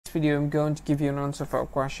video I'm going to give you an answer for a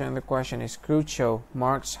question. The question is Groucho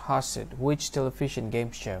Marx hosted which television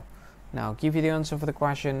game show? Now I'll give you the answer for the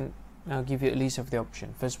question. I'll give you a list of the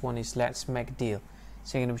options. First one is let's make a deal.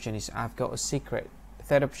 Second option is I've got a secret.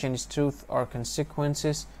 Third option is truth or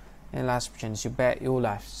consequences. And last option is you bet your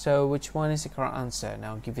life. So which one is the correct answer?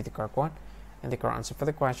 Now I'll give you the correct one. And the correct answer for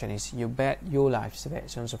the question is you bet your life. So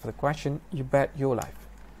that's the answer for the question, you bet your life.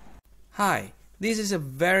 Hi, this is a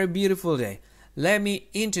very beautiful day. Let me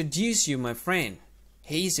introduce you my friend.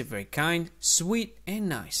 He is very kind, sweet and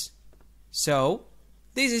nice. So,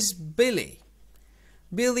 this is Billy.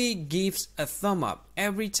 Billy gives a thumb up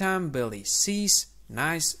every time Billy sees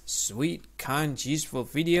nice, sweet, kind, useful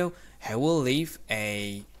video. He will leave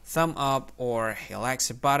a thumb up or he likes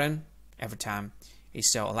a button. Every time he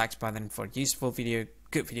saw a like button for useful video,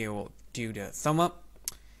 good video, will do the thumb up.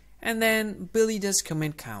 And then Billy does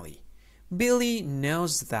comment kindly. Billy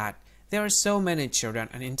knows that there are so many children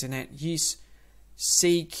on the internet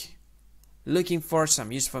looking for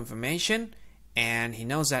some useful information, and he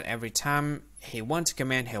knows that every time he wants to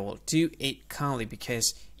comment, he will do it kindly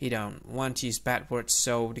because he don't want to use bad words,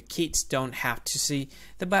 so the kids don't have to see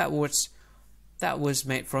the bad words that was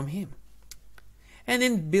made from him. And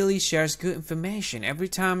then Billy shares good information. Every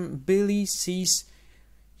time Billy sees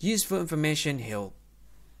useful information, he'll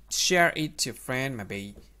share it to a friend,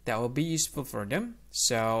 maybe that will be useful for them.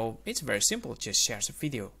 So it's very simple, just share the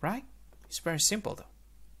video, right? It's very simple though.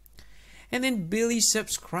 And then Billy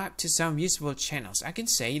subscribed to some useful channels. I can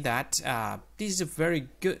say that this is a very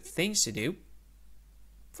good thing to do.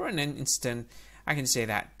 For an instant, I can say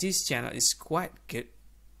that this channel is quite good.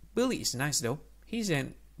 Billy is nice though. He's a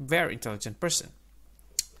very intelligent person.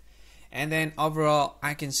 And then overall,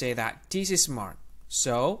 I can say that this is smart.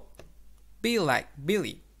 So, be like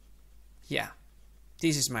Billy. Yeah,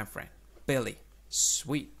 this is my friend, Billy.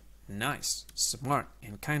 Sweet, nice, smart,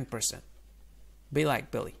 and kind person. Be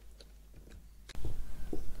like Billy.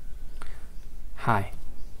 Hi.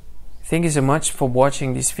 Thank you so much for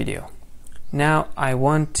watching this video. Now, I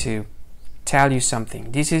want to tell you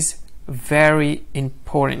something. This is very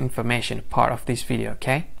important information part of this video,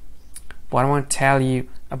 okay? What I want to tell you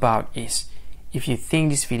about is if you think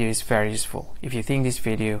this video is very useful, if you think this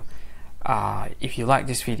video, if you like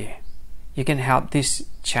this video, you can help this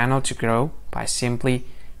channel to grow by simply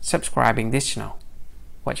subscribing this channel.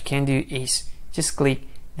 What you can do is just click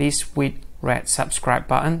this with red subscribe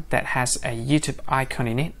button that has a YouTube icon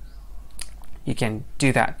in it. You can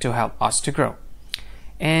do that to help us to grow.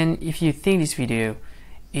 And if you think this video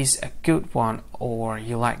is a good one, or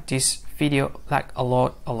you like this video like a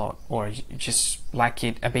lot, or you just like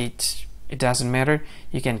it a bit, it doesn't matter,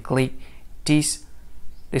 you can click this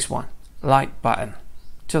one, like button,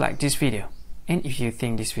 to like this video. And if you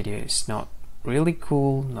think this video is not really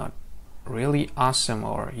cool, not really awesome,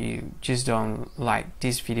 or you just don't like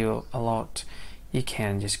this video a lot, you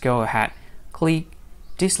can just go ahead, click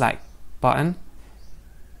dislike button,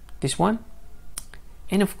 this one.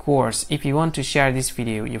 And of course, if you want to share this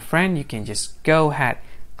video with your friend, you can just go ahead,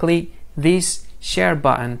 click this share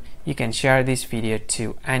button. You can share this video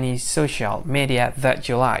to any social media that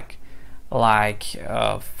you like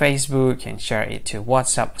Facebook, and share it to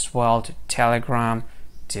WhatsApp as well, to Telegram,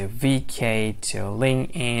 to VK, to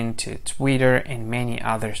LinkedIn, to Twitter, and many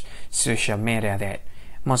other social media that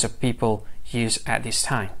most of people use at this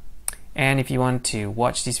time. And if you want to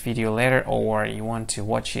watch this video later, or you want to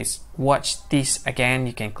watch this again,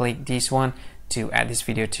 you can click this one to add this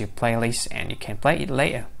video to playlist, and you can play it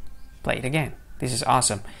later, play it again. This is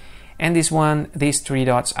awesome. And this one, these three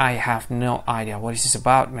dots, I have no idea what this is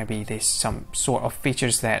about. Maybe there's some sort of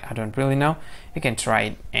features that I don't really know. You can try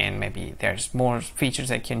it, and maybe there's more features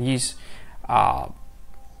that you can use to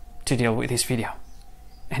deal with this video.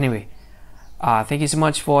 Anyway, thank you so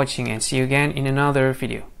much for watching, and see you again in another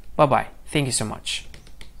video. Bye bye. Thank you so much.